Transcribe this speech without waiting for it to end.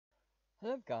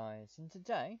Hello guys, and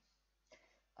today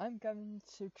I'm going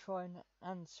to try and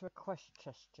answer a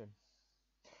question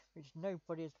which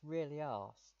nobody has really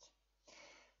asked.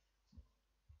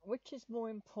 Which is more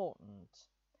important,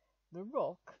 the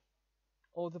rook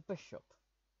or the bishop?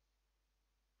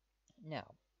 Now,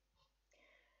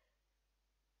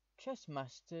 chess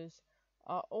masters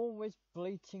are always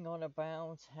bleating on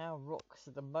about how rooks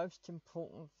are the most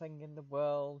important thing in the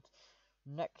world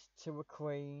next to a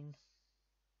queen.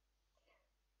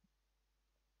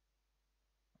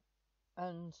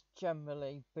 And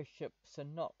generally bishops are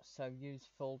not so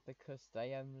useful because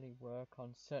they only work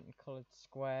on certain coloured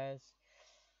squares.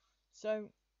 So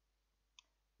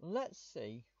let's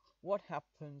see what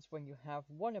happens when you have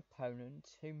one opponent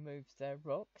who moves their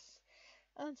rooks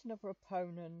and another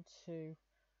opponent who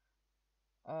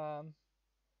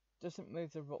doesn't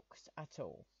move the rooks at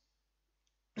all.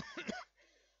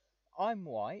 I'm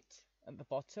white at the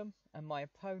bottom and my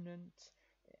opponent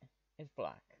is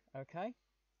black, okay?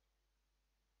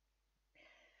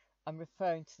 I'm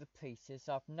referring to the pieces.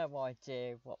 I've no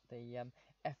idea what the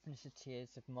ethnicity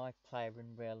is of my player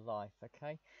in real life,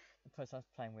 okay? The person I was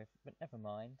playing with, but never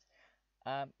mind.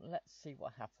 Let's see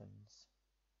what happens.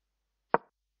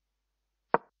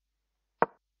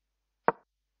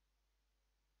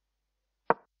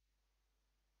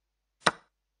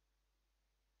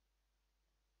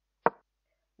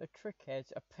 The trick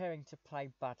is appearing to play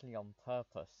badly on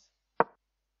purpose.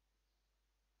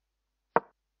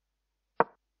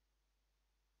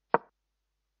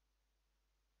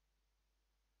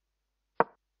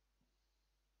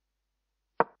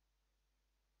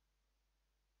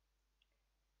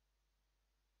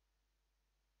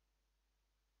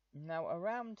 Now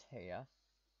around here,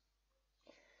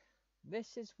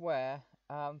 this is where,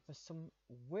 for some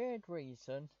weird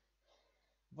reason,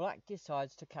 black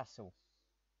decides to castle.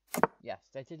 Yes,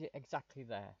 they did it exactly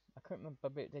there. I couldn't remember,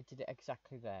 but they did it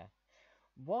exactly there.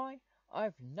 Why?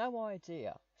 I've no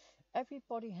idea.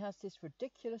 Everybody has this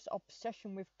ridiculous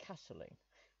obsession with castling,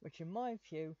 which in my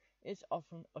view is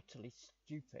often utterly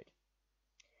stupid.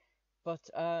 But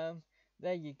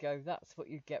there you go, that's what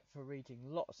you get for reading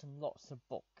lots and lots of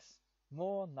books.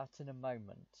 More on that in a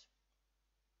moment.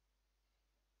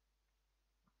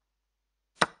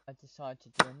 I decide to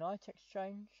do a knight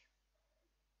exchange.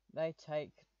 They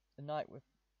take the knight with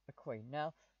the queen.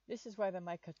 Now, this is where they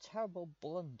make a terrible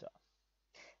blunder.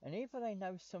 And either they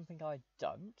know something I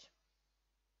don't,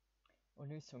 or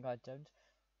knew something I don't,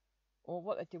 or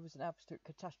what they did was an absolute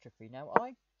catastrophe. Now,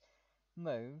 I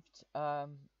moved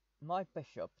my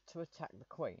bishop to attack the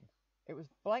queen. It was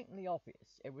blatantly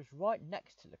obvious. It was right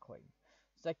next to the queen.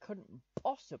 So they couldn't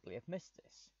possibly have missed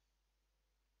this.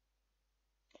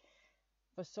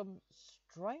 For some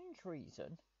strange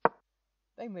reason,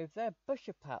 they moved their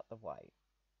bishop out the way.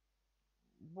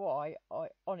 Why, I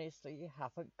honestly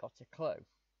haven't got a clue.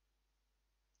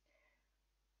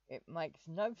 It makes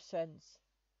no sense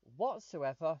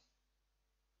whatsoever.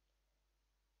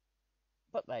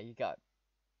 But there you go.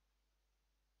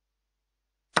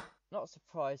 Not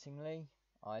surprisingly,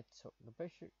 I took the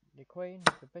queen,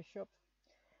 the bishop.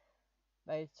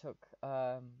 They took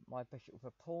my bishop with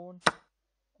a pawn.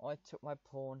 I took my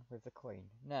pawn with the queen.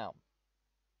 Now,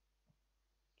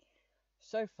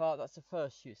 so far that's the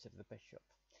first use of the bishop.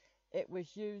 It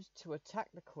was used to attack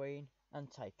the queen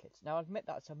and take it. Now, I admit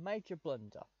that's a major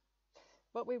blunder,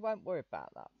 but we won't worry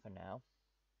about that for now.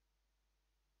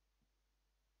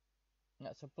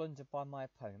 That's a blunder by my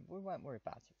opponent, but we won't worry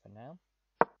about it for now.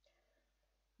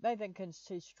 They then can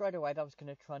see straight away that I was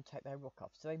going to try and take their rook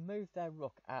off, so they moved their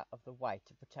rook out of the way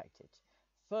to protect it.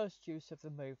 First use of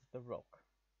the move of the rook.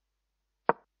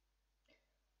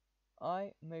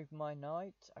 I moved my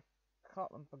knight. I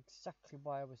can't remember exactly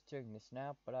why I was doing this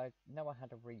now, but I know I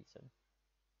had a reason.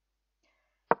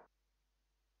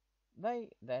 They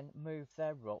then moved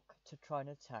their rook to try and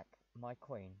attack my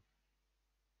queen.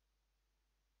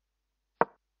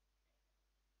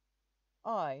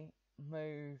 I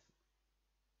move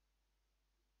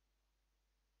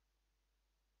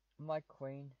my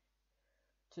queen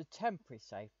to temporary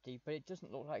safety, but it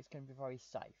doesn't look like it's going to be very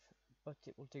safe, but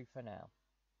it will do for now.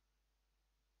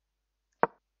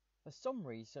 For some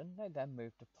reason, they then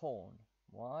moved a pawn.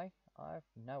 Why? I have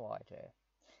no idea.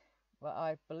 But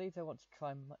I believe they want to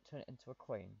try and turn it into a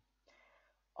queen.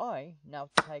 I now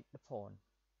take the pawn,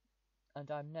 and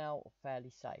I'm now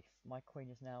fairly safe. My queen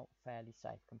is now fairly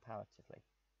safe comparatively.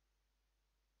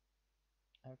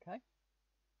 Okay.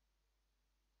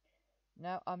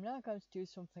 Now, I'm now going to do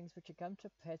some things which are going to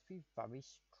appear to be very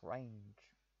strange.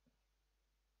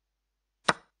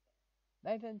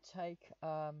 They then take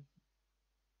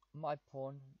my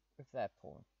pawn with their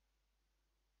pawn.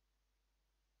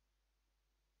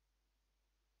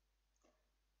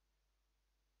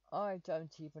 I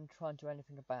don't even try and do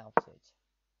anything about it.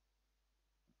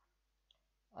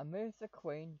 I move the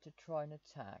queen to try and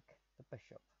attack the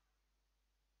bishop.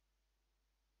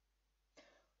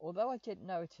 Although I didn't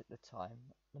know it at the time,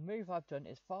 the move I've done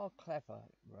is far cleverer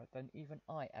than even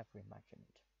I ever imagined.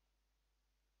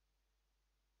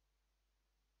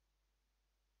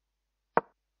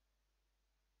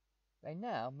 They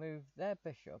now move their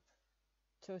bishop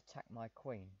to attack my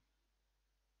queen.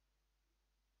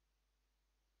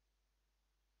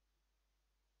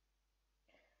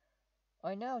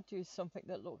 I now do something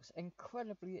that looks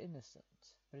incredibly innocent,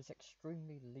 but is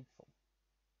extremely lethal.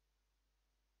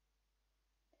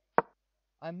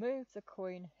 I move the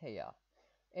queen here.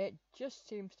 It just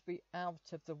seems to be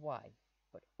out of the way,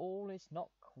 but all is not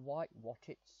quite what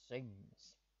it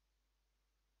seems.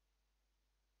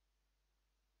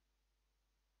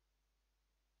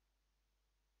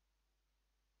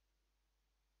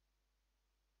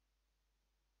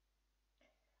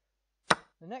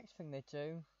 The next thing they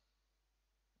do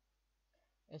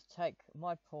is take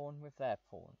my pawn with their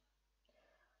pawn.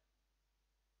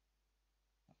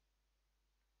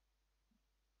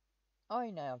 I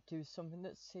now do something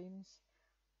that seems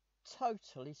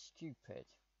totally stupid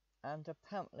and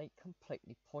apparently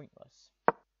completely pointless.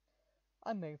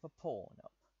 I move a pawn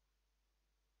up.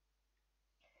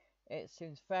 It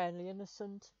seems fairly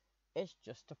innocent, it's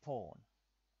just a pawn.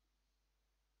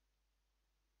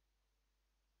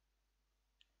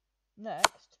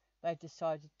 Next, they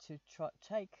decided to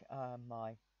take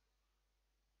my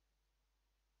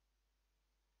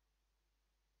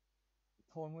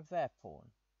pawn with their pawn.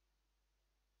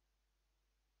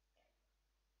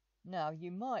 Now, you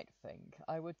might think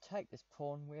I would take this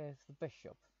pawn with the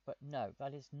bishop, but no,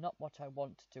 that is not what I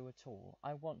want to do at all.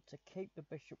 I want to keep the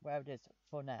bishop where it is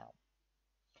for now.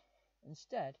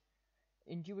 Instead,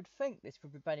 and you would think this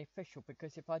would be beneficial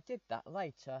because if I did that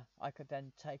later, I could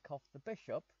then take off the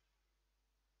bishop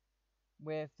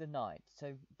with the knight.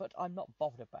 But I'm not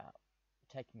bothered about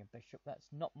taking a bishop. That's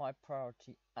not my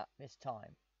priority at this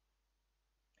time.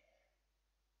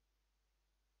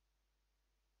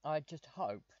 I just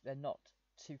hope they're not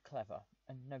too clever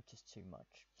and notice too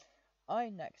much. I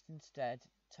next instead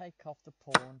take off the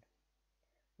pawn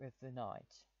with the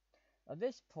knight. At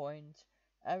this point,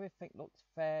 everything looks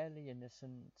fairly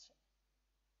innocent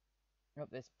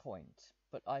at this point,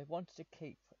 but I wanted to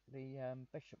keep the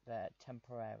bishop there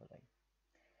temporarily.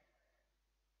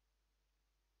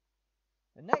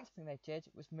 The next thing they did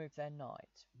was move their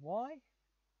knight. Why?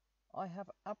 I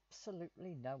have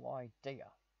absolutely no idea,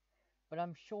 but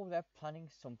I'm sure they're planning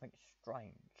something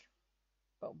strange.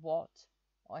 But what?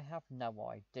 I have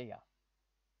no idea.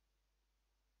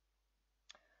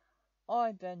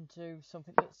 I then do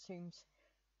something that seems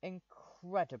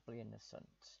incredibly innocent.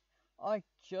 I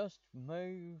just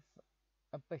move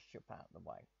a bishop out of the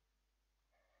way.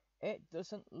 It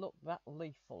doesn't look that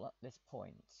lethal at this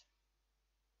point.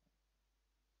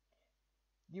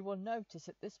 You will notice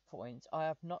at this point I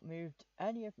have not moved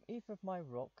either of my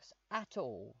rooks at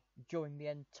all during the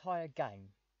entire game.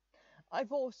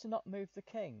 I've also not moved the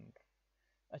king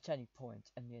at any point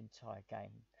in the entire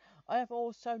game. I have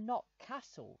also not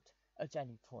castled at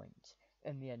any point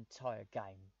in the entire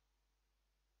game.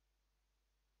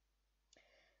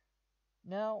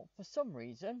 Now, for some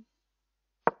reason,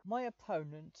 my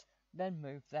opponent then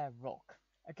moved their rook.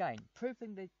 Again,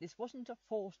 proving that this wasn't a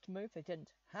forced move. They didn't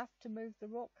have to move the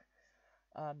rook.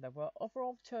 There were other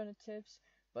alternatives,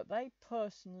 but they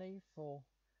personally, for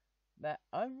their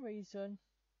own reason,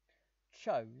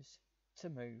 chose to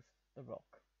move the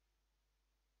rook.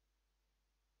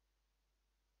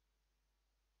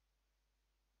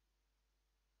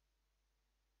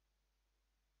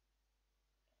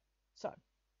 So,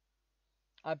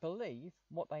 I believe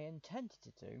what they intended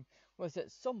to do was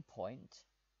at some point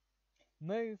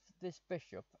move this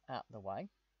bishop out the way,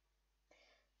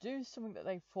 do something that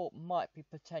they thought might be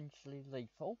potentially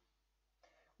lethal,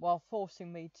 while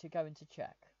forcing me to go into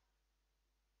check.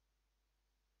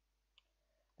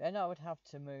 Then I would have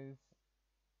to move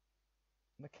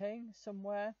the king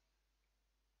somewhere,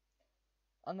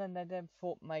 and then they then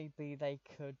thought maybe they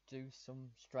could do some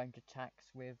strange attacks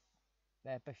with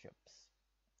their bishops.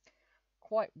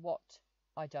 Quite what,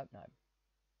 I don't know.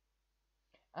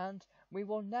 And we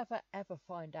will never ever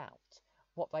find out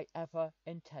what they ever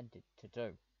intended to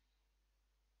do.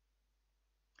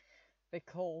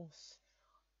 Because,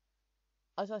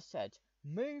 as I said,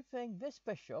 moving this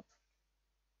bishop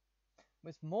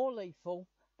was more lethal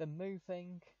than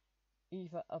moving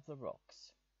either of the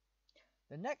rooks.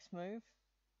 The next move,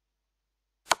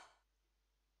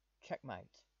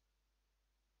 checkmate.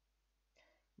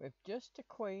 With just a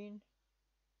queen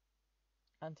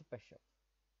and a bishop.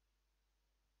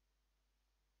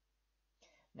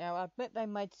 Now, I admit they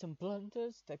made some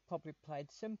blunders. They probably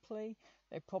played simply.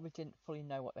 They probably didn't fully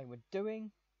know what they were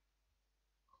doing.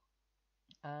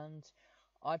 And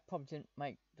I probably didn't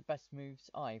make the best moves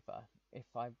either, if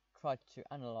I tried to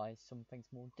analyse some things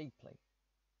more deeply.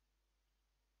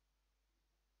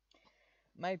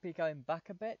 Maybe going back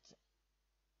a bit,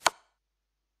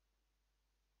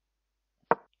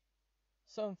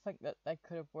 something that they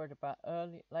could have worried about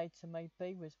later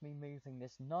maybe was me moving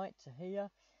this knight to here,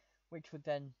 which would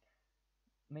then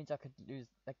means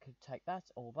they could take that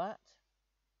or that.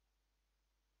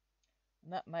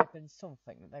 And that may have been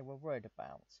something that they were worried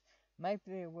about. Maybe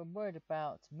they were worried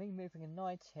about me moving a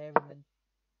knight here and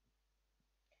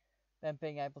then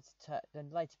being able to then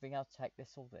later being able to take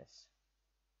this or this.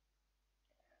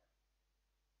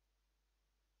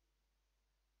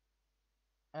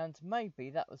 And maybe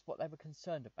that was what they were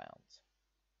concerned about,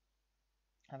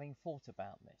 having thought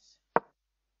about this.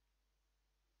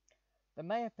 They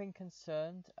may have been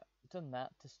done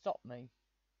that to stop me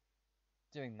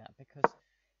doing that, because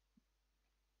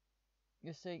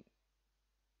you see,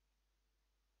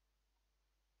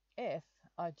 if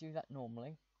I do that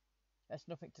normally, there's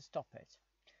nothing to stop it.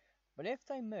 But if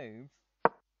they move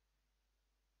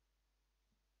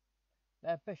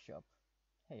their bishop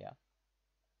here,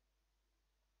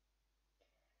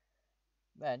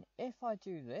 then if I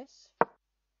do this,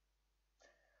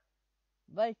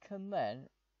 they can then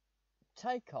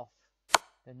take off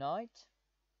the knight,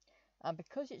 and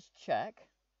because it's check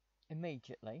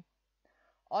immediately,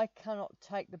 I cannot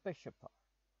take the bishop up.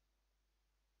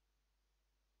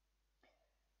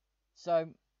 So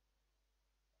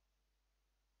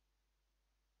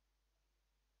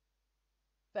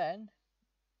then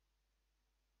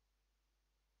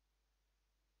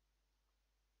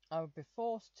I would be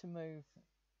forced to move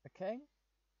the king,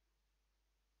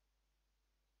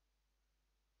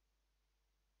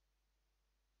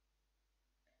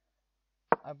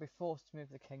 I'd be forced to move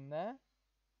the king there,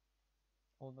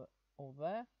 or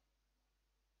there.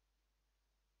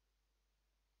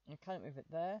 I can't move it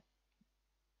there,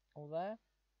 or there,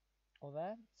 or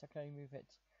there. So I can only move it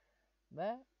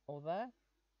there, or there.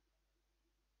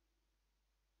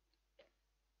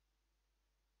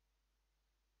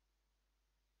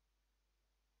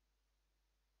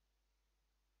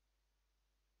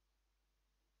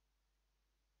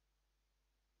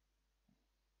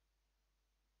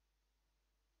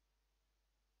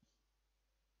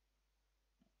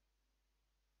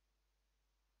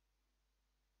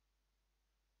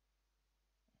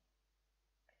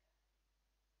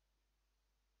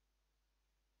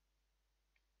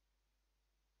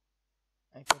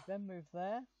 I could then move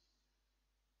there,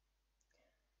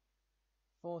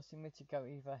 forcing me to go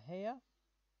either here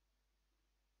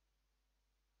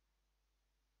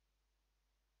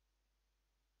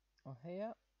or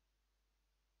here,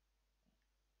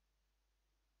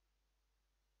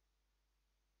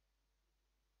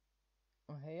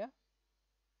 or here.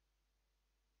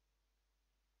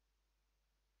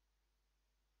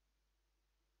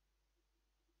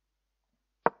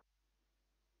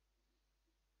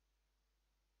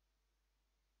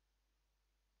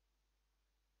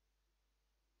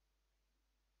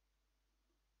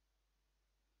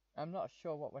 I'm not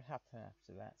sure what would happen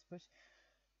after that, but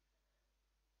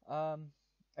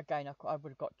again, I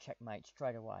would have got checkmate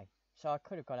straight away. So I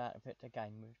could have got out of it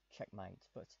again with checkmate,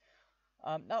 but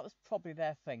that was probably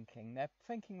their thinking. Their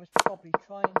thinking was probably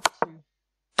trying to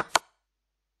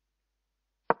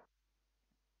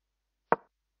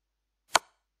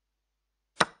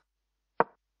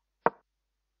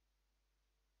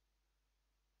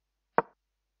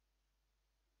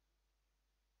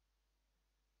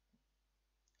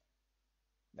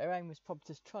their aim was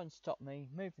probably to try and stop me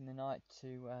moving the knight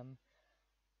to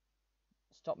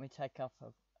stop me take off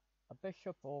a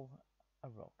bishop or a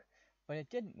rook. But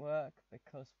it didn't work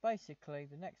because basically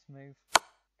the next move,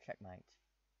 checkmate.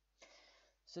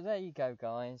 So there you go,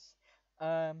 guys.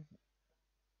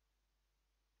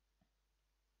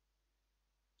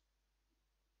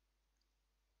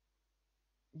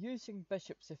 Using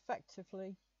bishops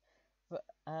effectively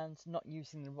and not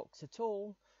using the rooks at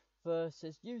all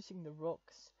versus using the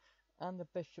rooks and the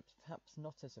bishops perhaps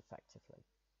not as effectively.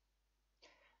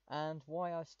 And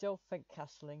why I still think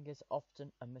castling is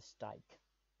often a mistake,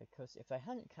 because if they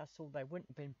hadn't castled they wouldn't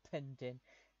have been pinned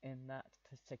in that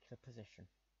particular position.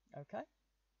 Okay?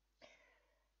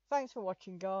 Thanks for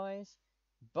watching, guys.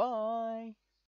 Bye!